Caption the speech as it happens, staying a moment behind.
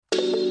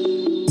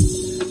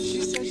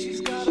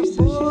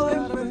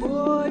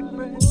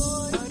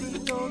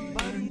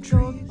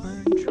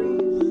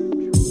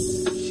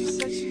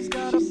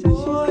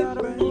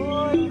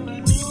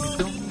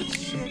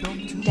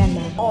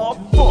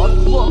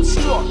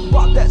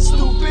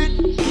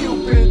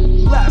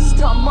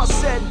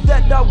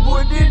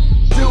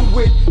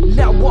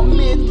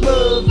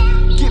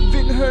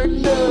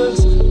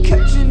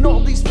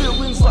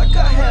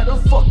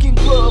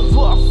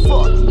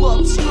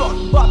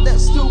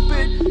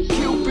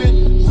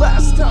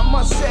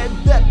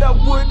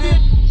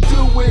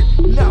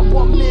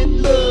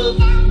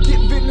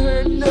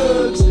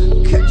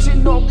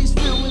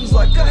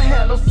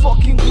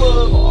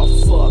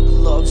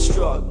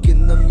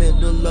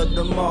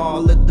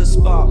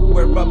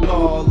where I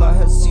ball. I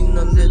had seen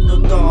a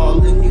little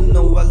doll, and you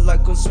know I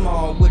like them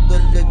small, with a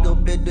little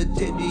bit of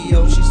titty,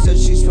 oh. She said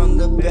she's from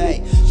the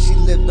Bay, she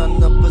lived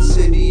on Upper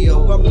City,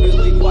 oh. I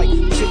really like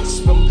chicks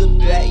from the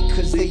Bay,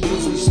 cause they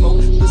usually smoke,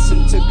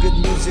 listen to good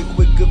music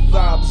with good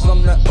vibes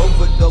on the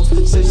overdose.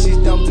 Said she's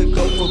down to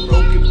go for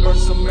broke and burn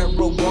some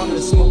marijuana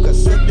smoke. I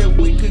said that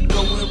we could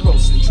go and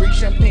roast and drink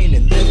champagne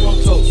and then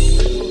we'll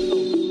toast.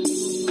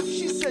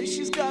 She said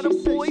she's got a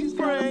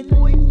boyfriend,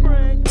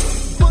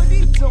 but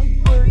he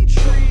don't burn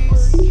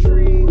trees.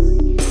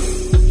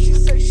 She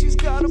said she's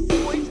got a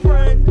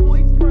boyfriend,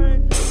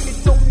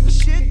 it don't mean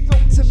shit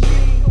to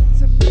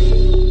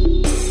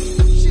me.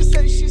 She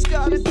said she's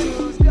got a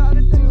dude,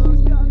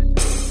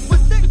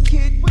 but that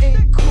kid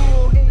ain't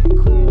cool.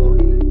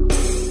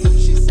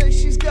 She said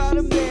she's got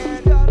a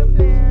man,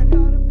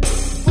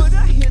 but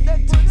I hear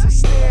that dude's a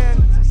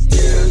stan.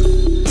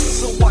 Yeah,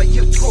 so I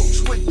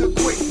approach with the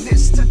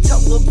greatness to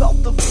tell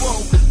about the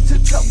flow, to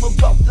tell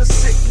about the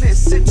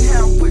sickness, and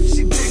how if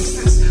she digs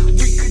this,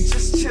 we could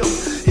just chill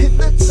in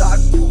the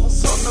tide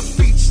pools on the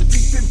beach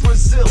deep in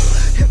Brazil.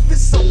 If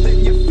it's something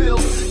you feel,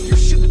 you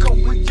should go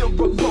with your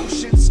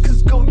emotions,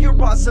 cause go your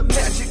eyes are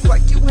magic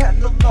like you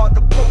had a lot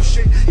of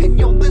potion. And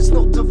yo, there's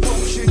no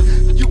devotion,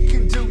 you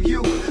can do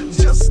you,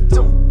 just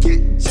don't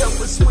get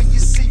jealous when you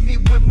see me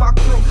with my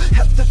crew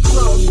at the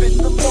club in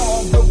the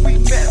mall where we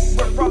met,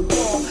 where I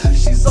ball.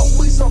 She's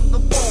always on the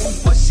phone,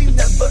 but she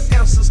never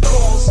answers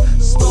calls.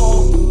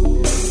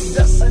 Stall,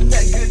 that's a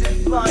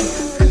negative line,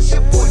 cause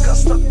your boy got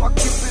stuck by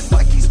Cupid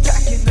like he's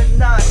packing a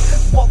 9.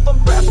 While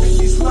I'm rapping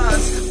these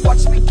lines,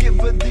 watch me give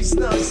her these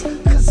nuts,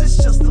 cause it's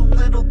just the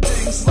little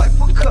things like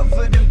we're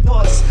covered in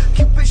buzz.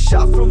 Cupid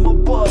shot from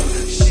above,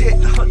 shit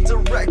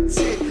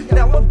undirected.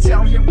 Now I'm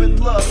down here in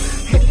love,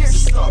 and you're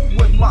stuck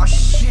with my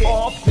shit.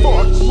 Oh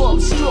fuck,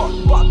 love struck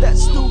by that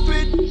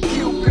stupid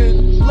Cupid.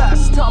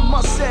 Last time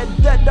I said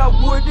that I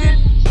wouldn't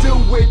do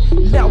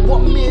it, now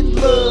I'm in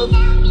love,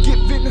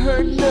 giving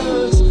her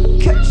nugs,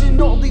 catching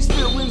all these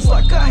feelings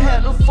like I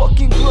had a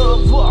fucking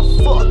glove. Oh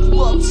fuck,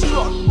 love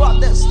struck by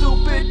that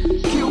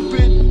stupid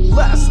Cupid.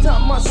 Last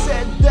time I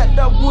said that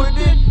I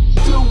wouldn't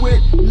do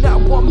it, now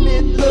I'm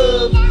in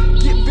love,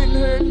 giving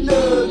her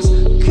nugs,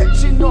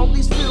 catching all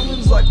these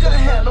feelings like I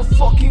had a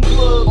fucking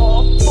glove.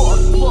 Oh fuck,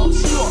 love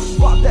struck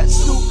by that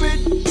stupid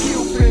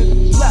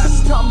Cupid.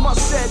 Last time I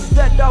said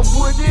that I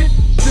wouldn't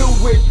do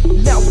it,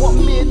 now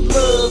I'm in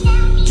love,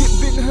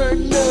 giving her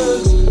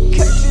nugs,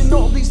 catching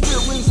all these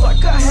feelings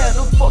like I had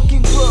a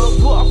fucking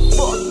glove. Oh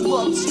fuck,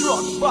 love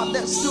struck by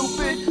that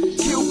stupid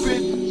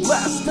Cupid.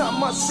 Last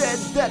time I said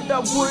that I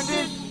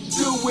wouldn't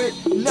do it,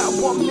 now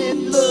I'm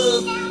in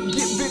love,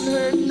 giving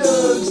her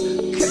nugs,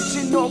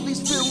 catching all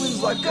these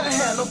feelings like I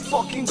had a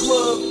fucking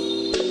glove.